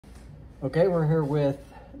Okay, we're here with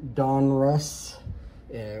Donruss.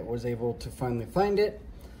 Was able to finally find it.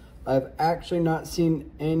 I've actually not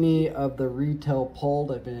seen any of the retail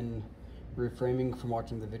pulled. I've been reframing from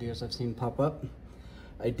watching the videos I've seen pop up.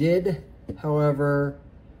 I did, however,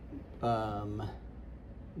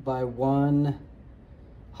 buy one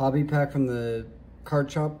hobby pack from the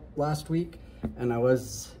card shop last week, and I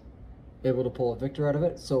was able to pull a victor out of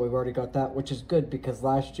it. So we've already got that, which is good because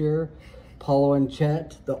last year, Paulo and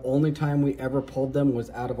Chet, the only time we ever pulled them was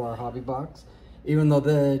out of our hobby box. Even though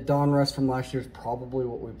the Donruss from last year is probably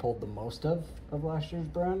what we pulled the most of last year's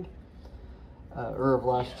brand. Or of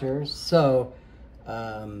last year's. So,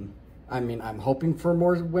 I mean, I'm hoping for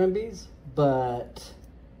more Wembies, but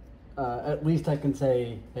at least I can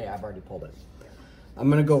say, hey, I've already pulled it. I'm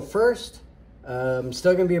going to go first.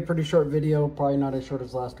 Still going to be a pretty short video, probably not as short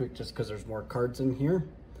as last week just because there's more cards in here.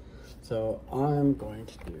 So I'm going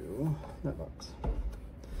to do that box.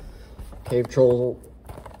 Cave Troll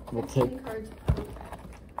will take cards per pack.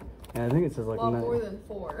 Yeah, I think it says like a lot more than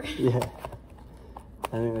 4. Yeah.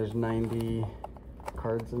 I think there's 90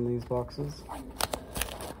 cards in these boxes.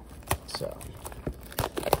 So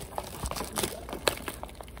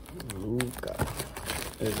Luca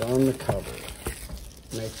is on the cover.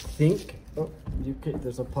 And I think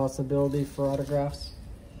there's a possibility for autographs.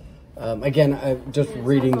 Again, I'm just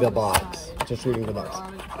reading the box. Just reading the box.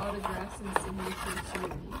 Autographs and signatures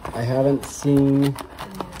too. I haven't seen.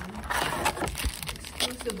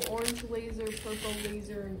 Exclusive orange laser, purple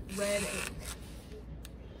laser, and red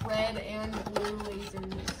and blue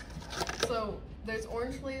lasers. So there's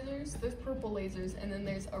orange lasers, there's purple lasers, and then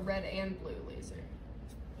there's a red and blue laser.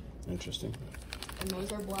 Interesting. And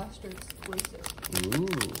those are blaster exclusive. Ooh.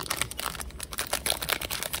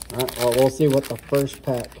 Alright, well, we'll see what the first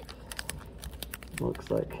pack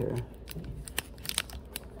looks like here.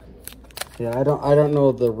 Yeah, I don't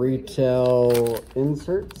know the retail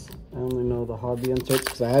inserts. I only know the hobby inserts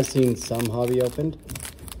because I have seen some hobby opened.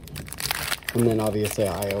 And then obviously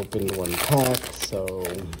I opened one pack, so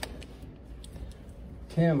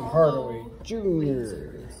Tim Hardaway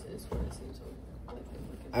Jr.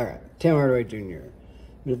 Alright, Tim Hardaway Jr.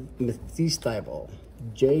 Mephistible.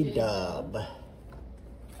 J-Dub.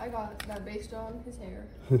 I got that based on his hair.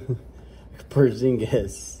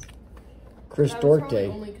 Porzingis. Chris Duarte.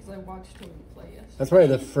 Only because I watched him play yesterday. That's probably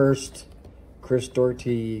the first Chris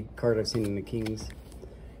Duarte card I've seen in the Kings.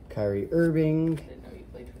 Kyrie Irving. I didn't know he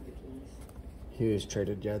played for the Kings. He was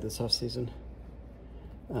traded, this offseason.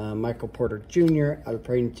 Michael Porter Jr.,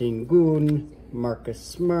 Alperen Sengun, Marcus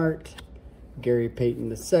Smart, Gary Payton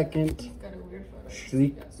II, He's got a weird photo.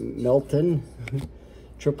 Shleek Melton,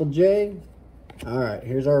 Triple J. All right,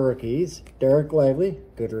 here's our rookies. Derek Lively,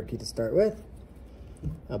 good rookie to start with.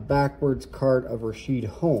 A backwards card of Rasheed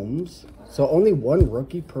Holmes. So only one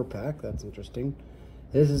rookie per pack. That's interesting.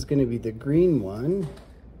 This is going to be the green one.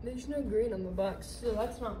 There's no green on the box, so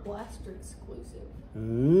that's not blaster exclusive.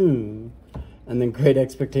 And then great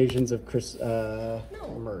expectations of Chris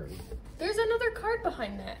Murray. There's another card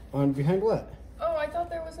behind that. Behind what? Oh, I thought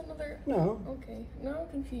there was another. No. Okay, now I'm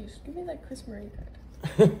confused. Give me that Chris Murray card.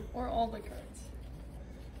 Or all the cards.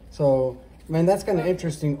 So, man, that's kind of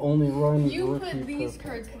interesting. Only one You rookie put these per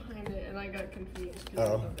cards pack. behind it, and I got confused because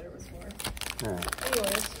I thought there was more. All right.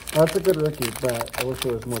 Anyways. That's a good rookie, but I wish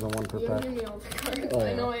there was more than one per You pack. don't give me all the cards. Oh,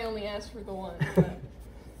 yeah. I know I only asked for the one. But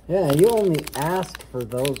Yeah, you only asked for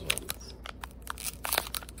those ones.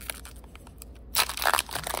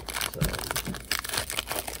 So.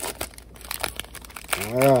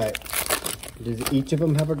 All right. Does each of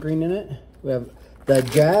them have a green in it? We have the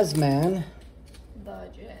Jazz Man. the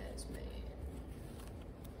Jazz Man.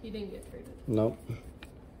 He didn't get traded. Nope.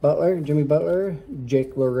 Butler, Jimmy Butler,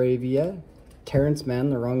 Jake LaRavia, Terrence Mann,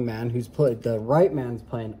 the wrong man, who's played, the right man's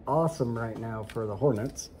playing awesome right now for the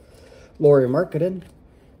Hornets. Lauri Markkanen,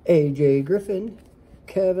 AJ Griffin,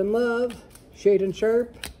 Kevin Love, Shaden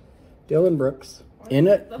Sharp, Dylan Brooks. In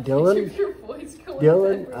it, Dylan,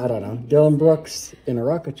 I don't know. Dylan Brooks in a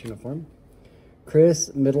Rockets uniform.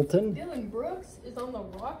 Chris Middleton. Dylan Brooks is on the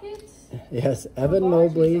Rockets? Yes, Evan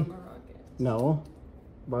Mobley. On the Rockets. No,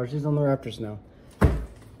 Barshi's on the Raptors now.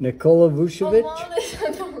 Nikola Vucevic.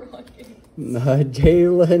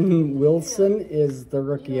 Jalen Wilson is the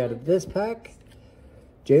rookie out of this pack.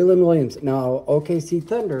 Jalen Williams. Now, OKC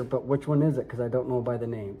Thunder, but which one is it? Because I don't know by the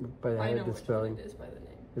name, by the head of the spelling. It is by the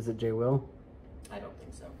name. Is it J. Will? I don't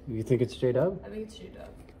think so. You think it's J-Dub? I think it's J-Dub.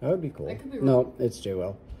 That would be cool. I could be wrong. No, it's J.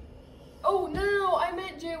 Will. Oh, no, I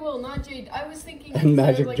meant J. Will, not J. I was thinking... And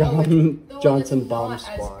Magic like, Johnson Bomb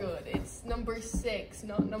Squad. Squad. As good. It's number 6,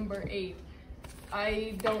 not number 8.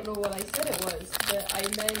 I don't know what I said it was, but I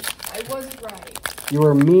meant I was right. You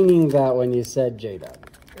were meaning that when you said J-Dub.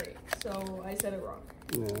 Great. So I said it wrong.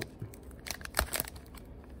 Yeah.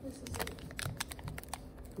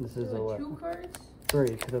 This is a what? 2 cards? 3,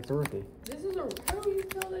 because it's a rookie. This is a. How do you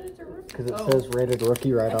tell that it's a rookie? Because it says rated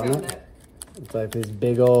rookie right on it. That. It's like this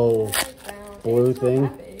big old blue thing.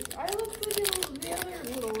 I looked at the other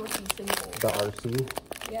little rookie symbol. The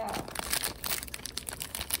RC. Yeah.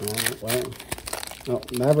 Well, no,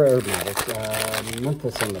 Maverick.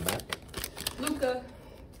 Memphis on the back. Luca.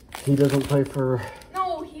 He doesn't play for.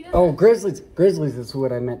 No, he doesn't. Oh, Grizzlies. Grizzlies is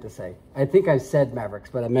what I meant to say. I think I said Mavericks,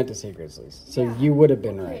 but I meant to say Grizzlies. So Yeah. you would have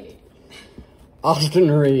been right. Austin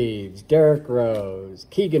Reeves, Derrick Rose,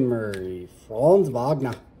 Keegan Murray, Franz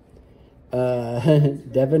Wagner,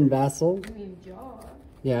 Devin Vassell. I mean, Jaw.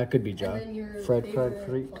 Yeah, it could be Jaw. And then your Fred favorite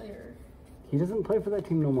Fleet. player. He doesn't play for that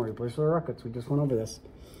team no more. He plays for the Rockets. We just went over this.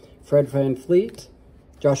 Fred Van Fleet,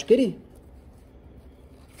 Josh Giddey,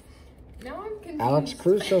 Now I'm confused. Alex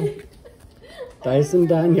Caruso, Dyson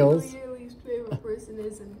Daniels, Who your least favorite person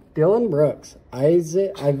is and Dylan Brooks,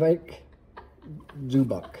 Ivek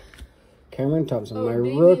Zubak, Cameron Thompson. My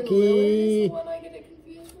Damian rookie Lillard is the one I get it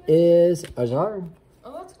confused with? is Azar.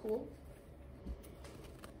 Oh, that's cool.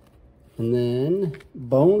 And then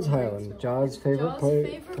Bones Highland, Jaw's favorite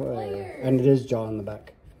favorite player. player. And it is Jaw on the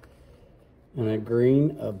back. And a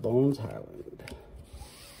green of Bones Highland.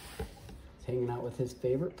 He's hanging out with his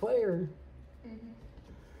favorite player.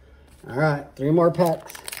 All right, 3 more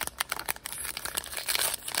packs.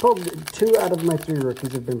 Pulled 2 out of my 3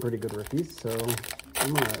 rookies have been pretty good rookies, so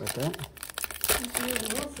I'm all right with that.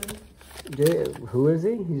 Jalen Wilson. Who is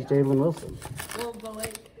he? He's Jalen Wilson. Well, but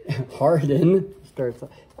like, Harden starts.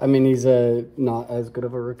 I mean, he's not as good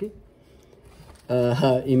of a rookie.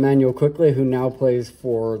 Emmanuel Quickley, who now plays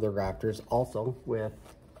for the Raptors, also with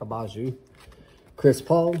Abaji. Chris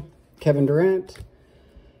Paul, Kevin Durant,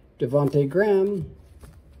 Devontae Graham,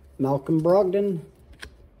 Malcolm Brogdon,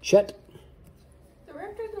 Chet. the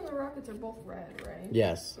Raptors and the Rockets are both red, right?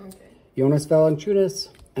 Yes. Okay. Jonas Valanciunas,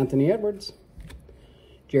 Anthony Edwards,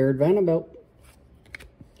 Jared Vanderbilt,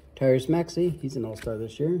 Tyrese Maxey, he's an all-star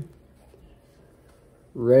this year.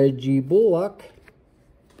 Reggie Bullock,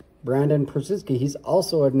 Brandon Prosiski, he's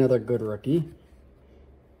also another good rookie.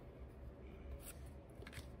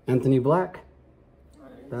 Anthony Black,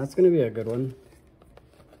 that's going to be a good one.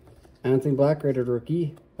 Anthony Black, rated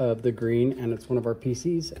rookie of the green, and it's one of our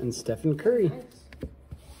PCs, and Stephen Curry. Nice.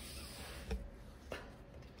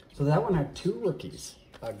 So that one had 2 rookies.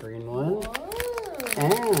 A green one, Whoa.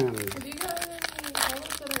 and Have you got any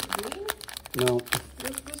colors that are green? no,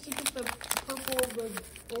 We're supposed to get the purple,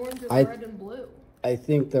 the orange, and I- red and blue. I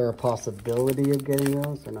think there are a possibility of getting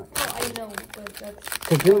those or not. Oh, I know, but that's.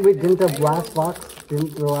 Because didn't the last box,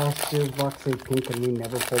 didn't the last year's box say pink and we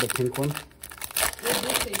never pulled a pink one? What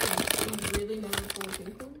did they think? You really never pulled a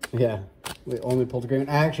pink one? Yeah, we only pulled a green.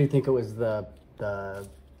 I actually think it was the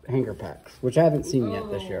hanger packs, which I haven't seen yet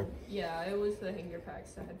this year. Yeah, it was the hanger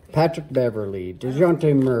packs that had pink. Patrick Beverly,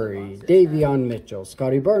 DeJounte Murray, Davion Mitchell,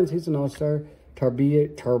 Scotty Barnes, he's an all-star,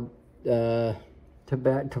 Tobias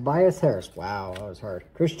Harris, wow, that was hard.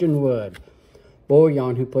 Christian Wood,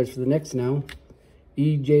 Bojan, who plays for the Knicks now,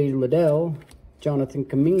 E.J. Liddell, Jonathan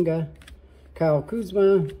Kuminga, Kyle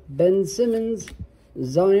Kuzma, Ben Simmons,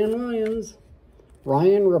 Zion Williams,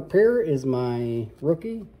 Ryan Rapier is my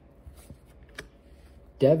rookie,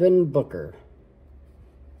 Devin Booker,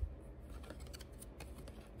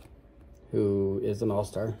 who is an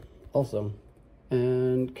all-star also.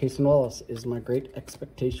 And Cason Wallace is my Great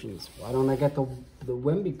Expectations. Why don't I get the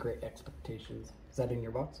Wemby Great Expectations? Is that in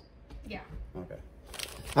your box? Yeah. Okay.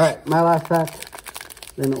 All right, my last pack.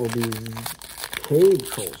 Then it will be Cade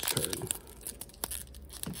Cole's turn.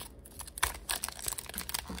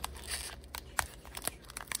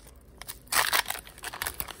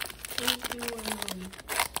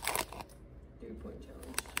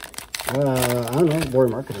 I don't know. Boy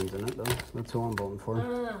Marketing's in it, though. That's who I'm voting for.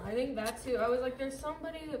 I think that's who. I was like, there's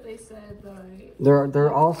somebody that they said that I...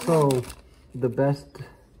 They're also the best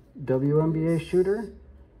WNBA shooter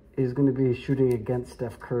is going to be shooting against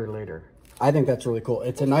Steph Curry later. I think that's really cool.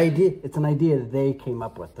 It's an idea. It's an idea that they came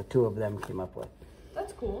up with. The 2 of them came up with.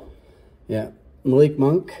 That's cool. Yeah. Malik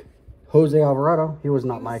Monk, Jose Alvarado. He was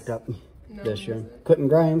not mic'd up this year. Quentin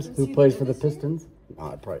Grimes, who plays for the Pistons.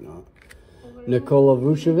 No, probably not. Nikola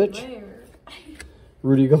Vucevic,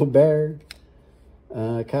 Rudy Gobert,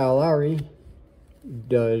 Kyle Lowry,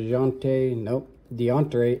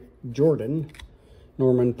 DeAndre Jordan,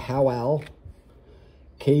 Norman Powell,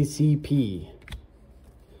 KCP,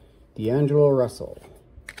 D'Angelo Russell,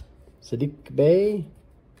 Sadiq Bey,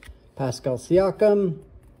 Pascal Siakam,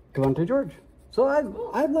 Kevontae George. So I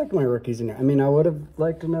liked my rookies in there. I mean, I would have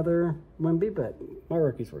liked another Wemby, but my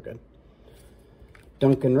rookies were good.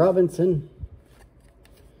 Duncan Robinson,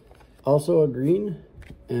 also a green,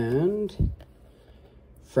 and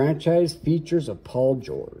franchise features of Paul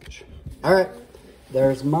George. All right,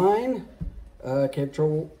 there's mine. Cape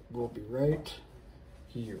Troll will be right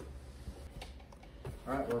here.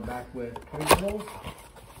 All right, we're back with Cape Trolls.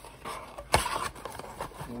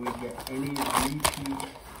 Will we get any repeat?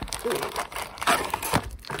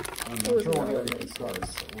 I'm not sure we're getting stars,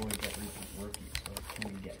 so will we get repeat rookies, or can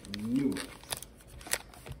we get new ones?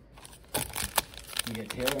 Can we get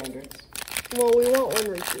Taylor Hendricks? Well, we want one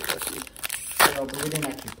repeat rookie. No, but we didn't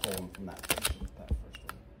actually pull them from that first one.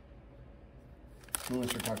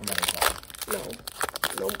 Unless you're talking about a dog. No.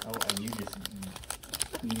 Nope. Oh, and you just...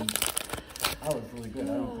 That was really good. I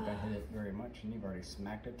don't think I hit it very much, and you've already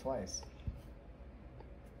smacked it twice.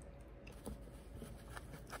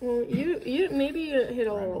 Well, you maybe you hit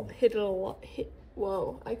it a lot.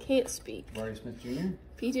 Whoa, I can't speak. Barry Smith Jr.?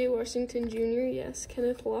 P.J. Washington Jr., yes.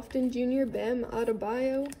 Kenneth Lofton Jr., Bam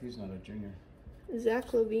Adebayo. He's not a junior. Zach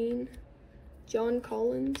LaVine. John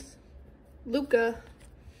Collins. Luca.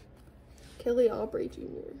 Kelly Oubre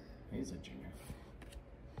Jr. He's a junior.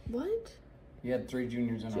 What? You had 3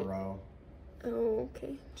 juniors in a row. Oh,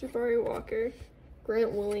 okay. Jabari Walker.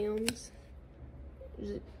 Grant Williams.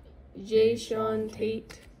 Jay Sean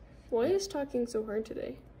Tate. Why is talking so hard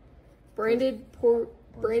today? Brandon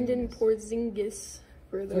Porzingis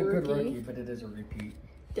for the it's a rookie. good rookie, but it is a repeat.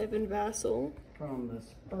 Devin Vassell. From the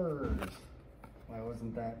Spurs. Why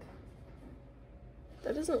wasn't that?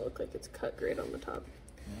 That doesn't look like it's cut great on the top.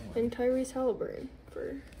 No. And Tyrese Halliburton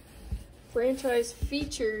for franchise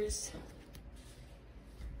features.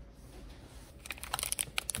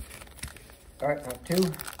 All right, got 2.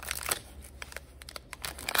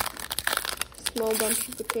 Small bunch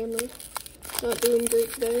of the family. Not doing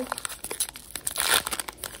great today.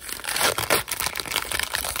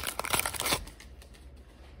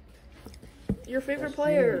 Your favorite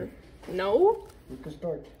player? No? Lucas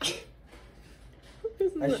Dort.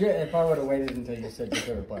 I should, if I would have waited until you said your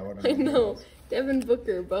favorite player, I would have. I know. Devin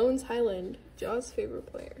Booker, Bones Highland, Jaw's favorite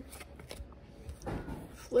player.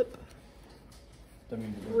 Flip. That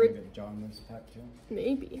means we're going to get John this pack too?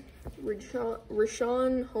 Maybe.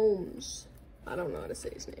 Rashawn Holmes. I don't know how to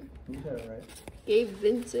say his name. You got it right. Gabe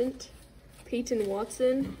Vincent, Peyton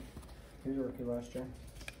Watson. He was a rookie last year.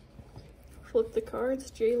 Flip the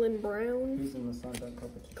cards, Jaylen Brown. He's in the Sun Dunk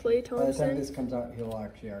competition. Clay By the time Thompson. this comes out, he'll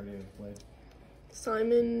actually already have played.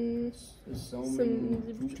 Simon. He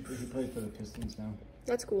plays for the Pistons now.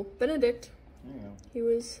 That's cool. Benedict. There you go. He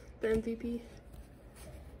was the MVP.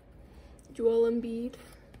 Joel Embiid.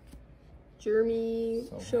 Jeremy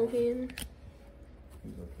Shohan.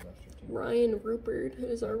 He's a rookie last year too. Ryan Rupert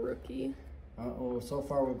is our rookie. So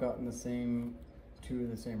far we've gotten two of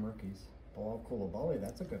the same rookies. Paul Coulibaly,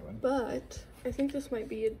 that's a good one. But I think this might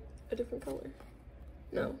be a different color.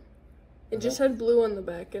 No. It just had blue on the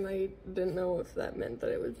back, and I didn't know if that meant that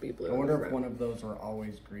it would be blue. I wonder if one of those were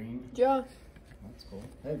always green. Ja. That's cool.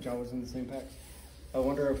 Hey, Ja was in the same pack. I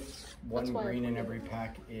wonder if one green in every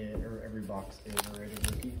pack or every box is a rated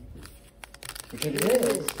rookie. Which it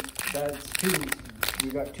is. That's 2.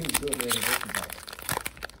 We got 2 good rated rookie packs.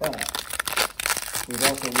 But we've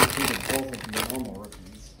also repeated both of the normal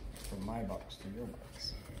rookies from my box to your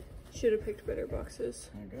box. Should have picked better boxes.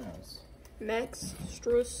 I guess. Max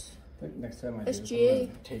Struss. I think next time I do this, SGA. I'm going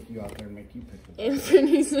to take you out there and make you pick the box.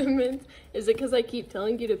 Anthony Simmons. Is it because I keep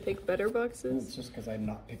telling you to pick better No, boxes? it's just because I'm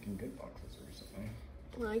not picking good boxes recently.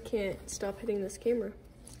 Well, I can't stop hitting this camera.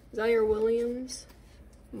 Zaire Williams.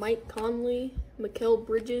 Mike Conley. Mikal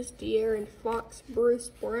Bridges. De'Aaron Fox. Bruce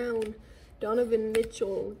Brown. Donovan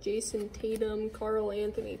Mitchell. Jason Tatum. Karl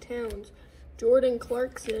Anthony Towns. Jordan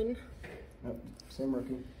Clarkson. Yep, same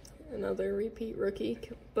rookie. Another repeat rookie,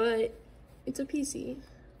 but it's a PC.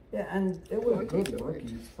 Yeah, and it was Monte good George.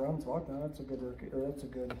 rookies. Franz Wagner, that's a good rookie, or that's a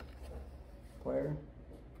good player.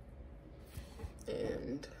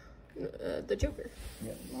 And the Joker.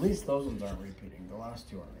 Yeah, at least those ones aren't repeating. The last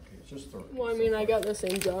 2 aren't repeating. It's just the rookies. Well, I mean, I got the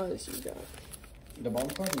same jaw as you got. The bomb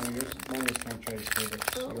card? No, mine was franchise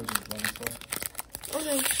favorites. Oh. Yours is 11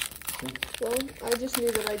 Okay. See? Well, I just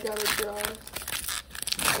knew that I got a jaw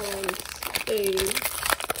and a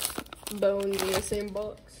bones in the same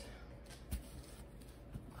box.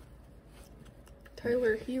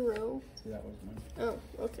 Tyler Hero. See, that was mine. Oh,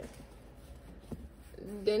 okay.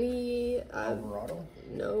 Denny. Alvarado?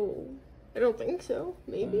 No. I don't think so.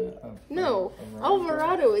 Maybe. Uh, No. Alvarado.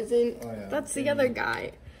 Alvarado isn't. Oh, yeah. That's the other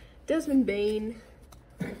guy. Desmond Bain.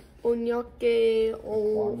 Onyake.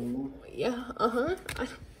 Kwame. Yeah, uh-huh.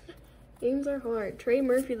 Names are hard. Trey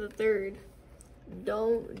Murphy the third.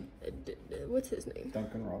 What's his name?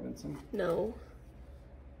 Duncan Robinson. No.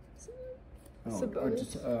 Oh, Sabonis. or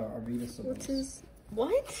just Arvidas Sabonis. What's his?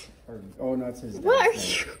 What? Oh no, it's his dad's What are name.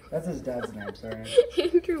 you? That's his dad's name. Sorry.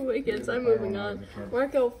 Andrew Wiggins. I'm moving I on. was a kid.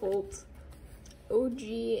 Markel Fultz. OG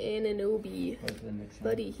Ananobi. What's the Knicks name?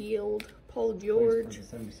 Buddy Hield. Paul Plays George.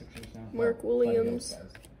 for the 76ers now. Mark Oh, Buddy Hield Williams.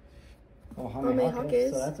 does. Oh, Jaime Jaime Jaquez.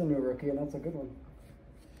 Jaquez. So that's a new rookie, and that's a good one.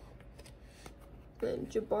 Then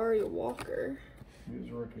Jabari Walker. He was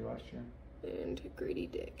a rookie last year. And Grady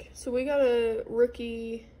Dick. So we got a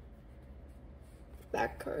rookie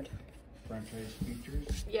back card. Franchise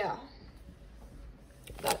features. Yeah.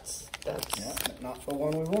 That's Yeah, not the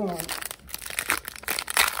one we want.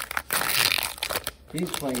 He's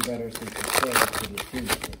playing better since the trade because his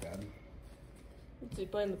team's so bad. Is he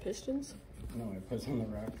playing the Pistons? No, he puts on the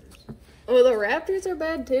Raptors. Oh, the Raptors are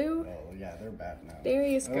bad too? Oh, yeah, they're bad now.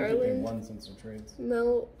 Darius I don't think they've Garland. won since the trades.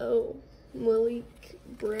 Malik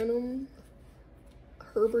Branham.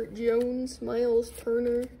 Herbert Jones. Miles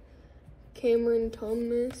Turner. Cameron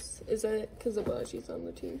Thomas. Is that because Abashi's on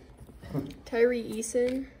the team? Tyree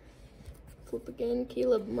Eason. Flip again.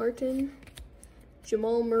 Caleb Martin.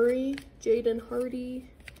 Jamal Murray. Jaden Hardy.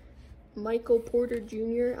 Michael Porter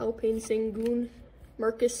Jr. Alpine Sengun.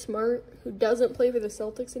 Marcus Smart, who doesn't play for the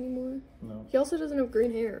Celtics anymore. No. He also doesn't have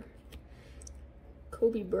green hair.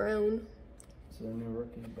 Kobe Brown. So a new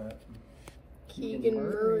rookie, but Keegan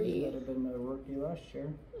Murray. That have been a rookie last year.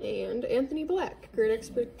 And Anthony Black. Great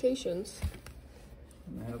expectations.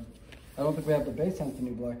 And I don't think we have the base Anthony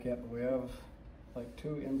Black yet, but we have like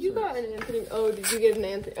 2 inserts. You got an Anthony. Oh, did you get an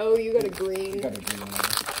Anthony? Oh, you got a green. You got a green one.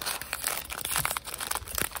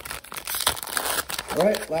 All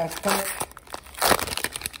right, last pack.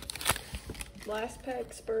 Last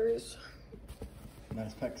pack Spurs.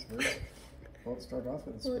 Last pack Spurs. Well, let's start off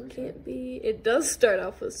with the Well, Spurs. it can't be. It does start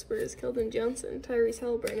off with Spurs. Keldon Johnson, Tyrese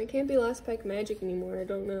Halliburton. It can't be last pack Magic anymore. I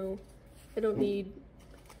don't know. I don't need.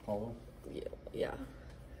 Paulo. Yeah.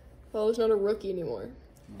 Well, it's not a rookie anymore.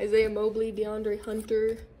 Isaiah Mobley, DeAndre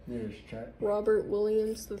Hunter, Here's Chet. Robert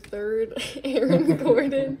Williams III, Aaron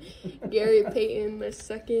Gordon, Gary Payton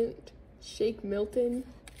II, Shake Milton,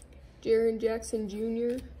 Jaren Jackson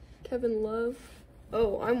Jr., Kevin Love.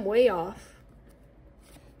 Oh, I'm way off.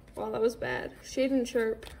 Wow, that was bad. Shaden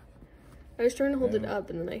Sharp. I was trying to hold it up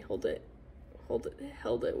and then I held it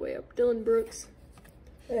way up. Dylan Brooks,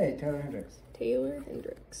 Hey, Taylor Hendricks. Taylor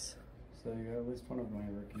Hendricks, So you got at least one of my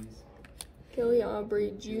rookies. Kelly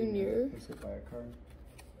Oubre Jr. He was hit by a car.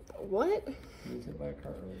 What? He was hit by a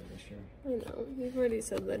car earlier this year. I know, you've already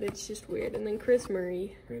said that. It's just weird. And then Chris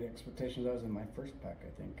Murray. Great expectations. That was in my first pack,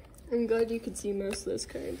 I think. I'm glad you could see most of those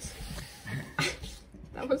cards.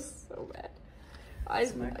 That was so bad.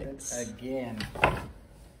 Smacked it again.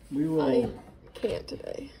 We will. I can't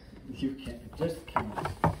today. You can't. Just can't.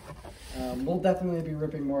 We'll definitely be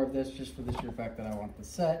ripping more of this just for the sheer fact that I want the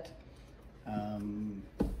set.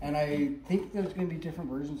 And I think there's going to be different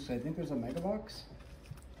versions. I think there's a mega box.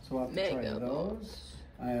 So we'll have to try those.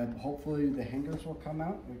 Hopefully the hangers will come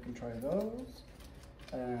out. We can try those.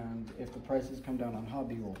 And if the prices come down on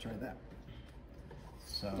Hobby, we'll try that.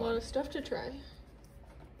 So A lot of stuff to try.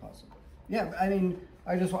 possible. Yeah, I mean,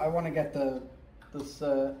 I want to get the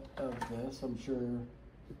set of this. I'm sure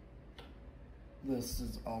this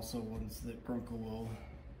is also ones that Grunkle will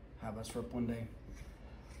have us rip one day.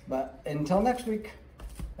 But until next week,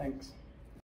 thanks.